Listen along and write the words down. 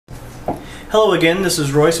Hello again, this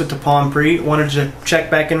is Royce with the Plam Pre. Wanted to check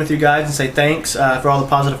back in with you guys and say thanks for all the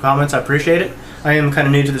positive comments. I appreciate it. I am kind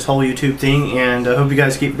of new to this whole YouTube thing, and I hope you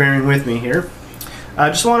guys keep bearing with me here. I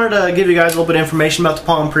just wanted to give you guys a little bit of information about the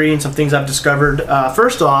Plam Pre and some things I've discovered.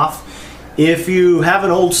 First off, if you have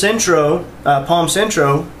an old Centro, Plam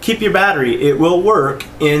Centro, keep your battery. It will work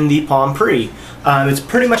in the Plam Pre. It's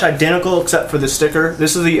pretty much identical except for the sticker.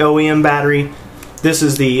 This is the OEM battery. This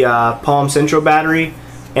is the Plam Centro battery,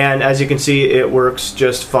 and as you can see, it works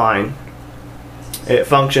just fine. It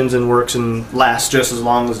functions and works and lasts just as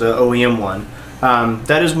long as the OEM one.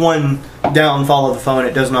 That is one downfall of the phone.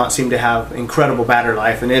 It does not seem to have incredible battery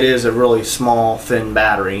life, and it is a really small, thin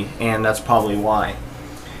battery, and that's probably why.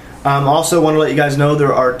 Also want to let you guys know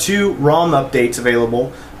there are two ROM updates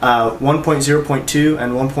available, 1.0.2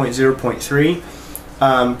 and 1.0.3.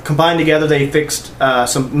 Combined together, they fixed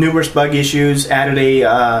some numerous bug issues, added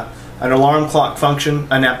an alarm clock function,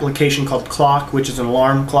 an application called Clock, which is an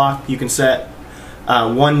alarm clock. You can set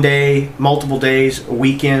one day, multiple days,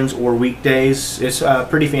 weekends, or weekdays. It's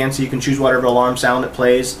pretty fancy. You can choose whatever alarm sound it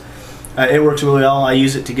plays. It works really well. I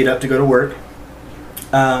use it to get up to go to work.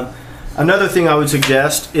 Another thing I would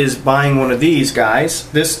suggest is buying one of these guys.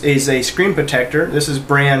 This is a screen protector. This is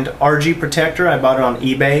brand RG Protector. I bought it on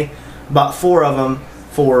eBay. Bought 4 of them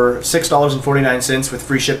for $6.49 with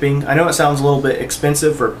free shipping. I know it sounds a little bit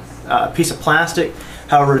expensive for a piece of plastic.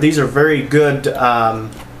 However, these are very good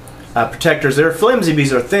protectors. They're flimsy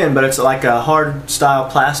because they're thin, but it's like a hard style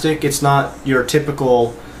plastic. It's not your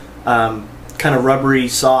typical kind of rubbery,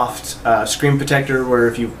 soft screen protector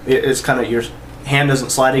where it's kind of your hand doesn't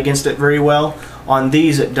slide against it very well. On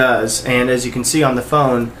these it does, and as you can see on the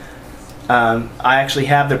phone, I actually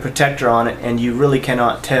have the protector on it, and you really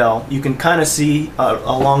cannot tell. You can kind of see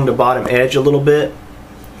along the bottom edge a little bit,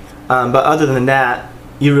 but other than that,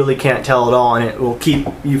 you really can't tell at all, and it will keep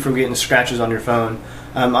you from getting scratches on your phone.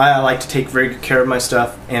 I like to take very good care of my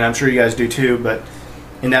stuff, and I'm sure you guys do too,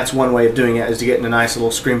 and that's one way of doing it, is to get in a nice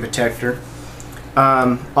little screen protector.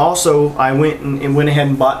 Also, I went ahead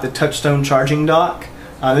and bought the Touchstone charging dock.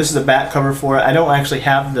 This is the back cover for it. I don't actually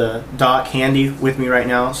have the dock handy with me right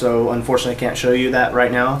now, so unfortunately I can't show you that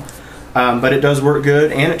right now. But it does work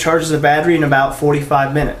good, and it charges the battery in about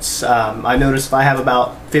 45 minutes. I noticed if I have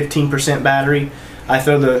about 15% battery, I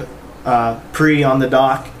throw the Pre on the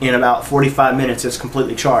dock, in about 45 minutes it's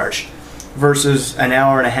completely charged, versus an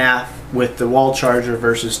hour and a half with the wall charger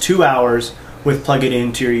versus 2 hours with plug it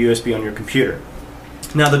into your USB on your computer.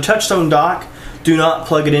 Now the Touchstone dock, do not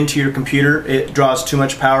plug it into your computer. It draws too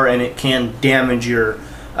much power, and it can damage your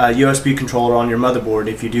USB controller on your motherboard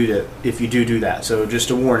if you do that. So just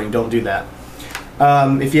a warning, don't do that.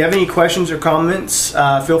 If you have any questions or comments,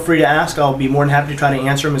 feel free to ask. I'll be more than happy to try to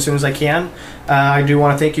answer them as soon as I can. I do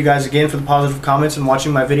want to thank you guys again for the positive comments and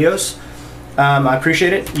watching my videos. I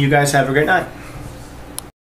appreciate it. You guys have a great night.